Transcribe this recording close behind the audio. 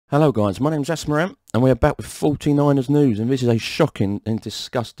Hello guys, my name's Asmaram and we're back with 49ers news, and this is a shocking and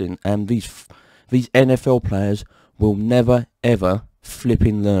disgusting, and these NFL players will never ever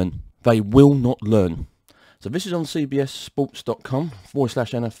flipping learn. They will not learn. So this is on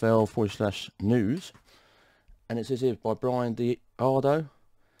cbssports.com/NFL/news, and it says here by Brian Diardo.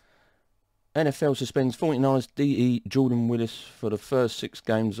 NFL suspends 49ers DE Jordon Willis for the first 6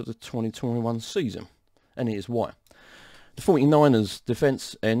 games of the 2021 season, and here's why. The 49ers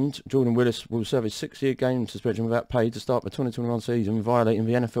defence end, Jordon Willis, will serve a 6-year game suspension without pay to start the 2021 season, violating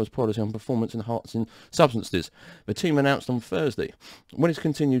the NFL's policy on performance-enhancing substances. The team announced on Thursday. Willis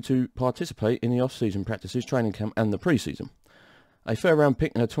continued to participate in the off-season practices, training camp and the pre-season. A third-round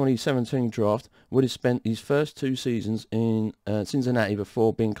pick in the 2017 draft, Willis spent his first 2 seasons in Cincinnati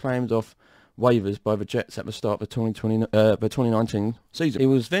before being claimed off waivers by the Jets at the start of the 2019 season. He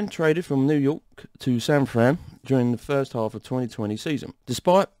was then traded from New York to San Fran during the first half of 2020 season.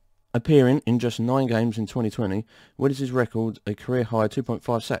 Despite appearing in just 9 games in 2020, Willis' record a career-high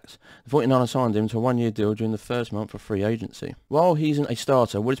 2.5 sacks. The 49ers signed him to a 1-year deal during the first month of free agency. While he isn't a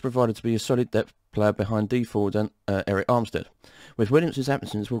starter, Willis provided to be a solid depth player behind D. Ford and Eric Armstead. With Williams'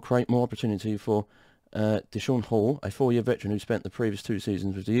 absence will create more opportunity for Deshaun Hall, a 4-year veteran who spent the previous 2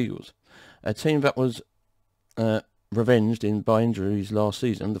 seasons with the Eagles. A team that was revenged by injuries last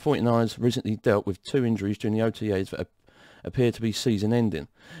season, the 49ers recently dealt with 2 injuries during the OTAs that appear to be season-ending.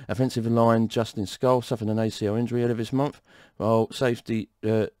 Offensive line Justin Skull suffered an ACL injury earlier this month, while safety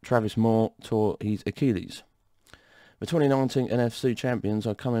Travis Moore tore his Achilles. The 2019 NFC champions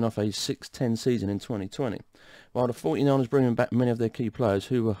are coming off a 6-10 season in 2020. While the 49ers bringing back many of their key players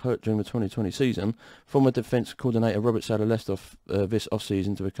who were hurt during the 2020 season, former defense coordinator Robert Saleh left off this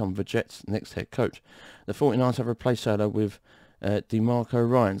offseason to become the Jets' next head coach. The 49ers have replaced Saleh with DeMarco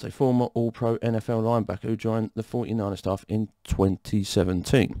Ryans, a former All-Pro NFL linebacker who joined the 49ers staff in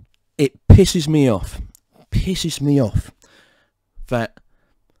 2017. It pisses me off that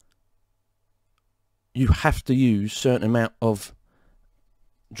you have to use a certain amount of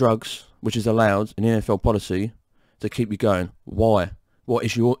drugs, which is allowed in NFL policy, to keep you going. Why? What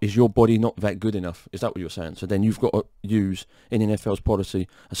is your body not that good enough? Is that what you're saying? So then you've got to use in NFL's policy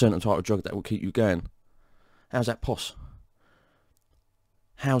a certain type of drug that will keep you going. How's that poss?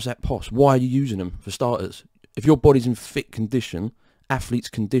 How's that poss? Why are you using them, for starters? If your body's in fit condition, athlete's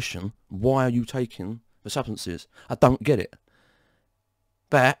condition, why are you taking the substances? I don't get it.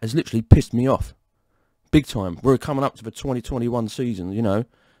 That has literally pissed me off. Big time. We're coming up to the 2021 season, you know.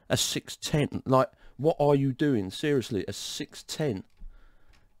 A 6'10". Like, what are you doing? Seriously, a 6'10".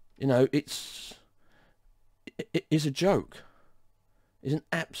 You know, it's a joke. It's an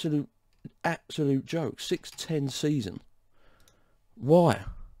absolute joke. 6'10" season. Why?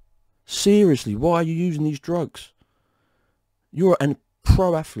 Seriously, why are you using these drugs? You're a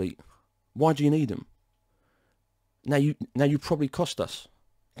pro athlete. Why do you need them? Now you probably cost us.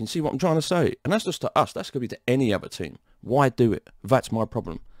 You can see what I'm trying to say. And that's just to us. That's going to be to any other team. Why do it? That's my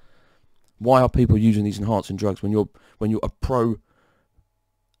problem. Why are people using these enhancing drugs when you're a pro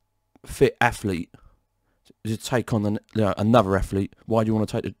fit athlete to take on another athlete? Why do you want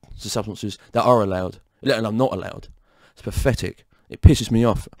to take the substances that are allowed, let alone not allowed? It's pathetic. It pisses me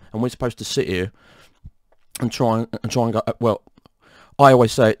off. And we're supposed to sit here and try and go, well, I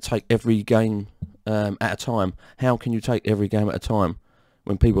always say take every game at a time. How can you take every game at a time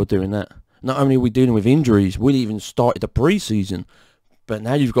when people are doing that? Not only are we dealing with injuries, we even started the pre-season, but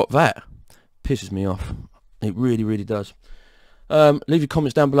now you've got that. Pisses me off. It really, really does. Leave your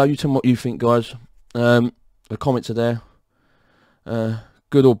comments down below. You tell me what you think, guys. The comments are there.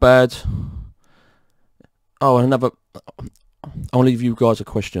 Good or bad. Oh, and another... I'll leave you guys a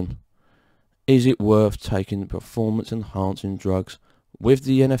question. Is it worth taking performance-enhancing drugs with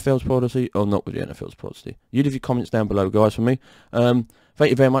the NFL's policy or not with the NFL's policy? You leave your comments down below, guys, for me. Thank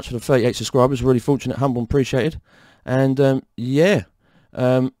you very much for the 38 subscribers. Really fortunate, humble and appreciated. And yeah,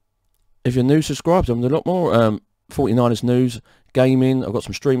 if you're new, subscribe. I'm doing a lot more 49ers news, gaming. I've got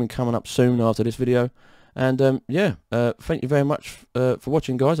some streaming coming up soon after this video. And yeah, thank you very much for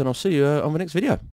watching, guys, and I'll see you on the next video.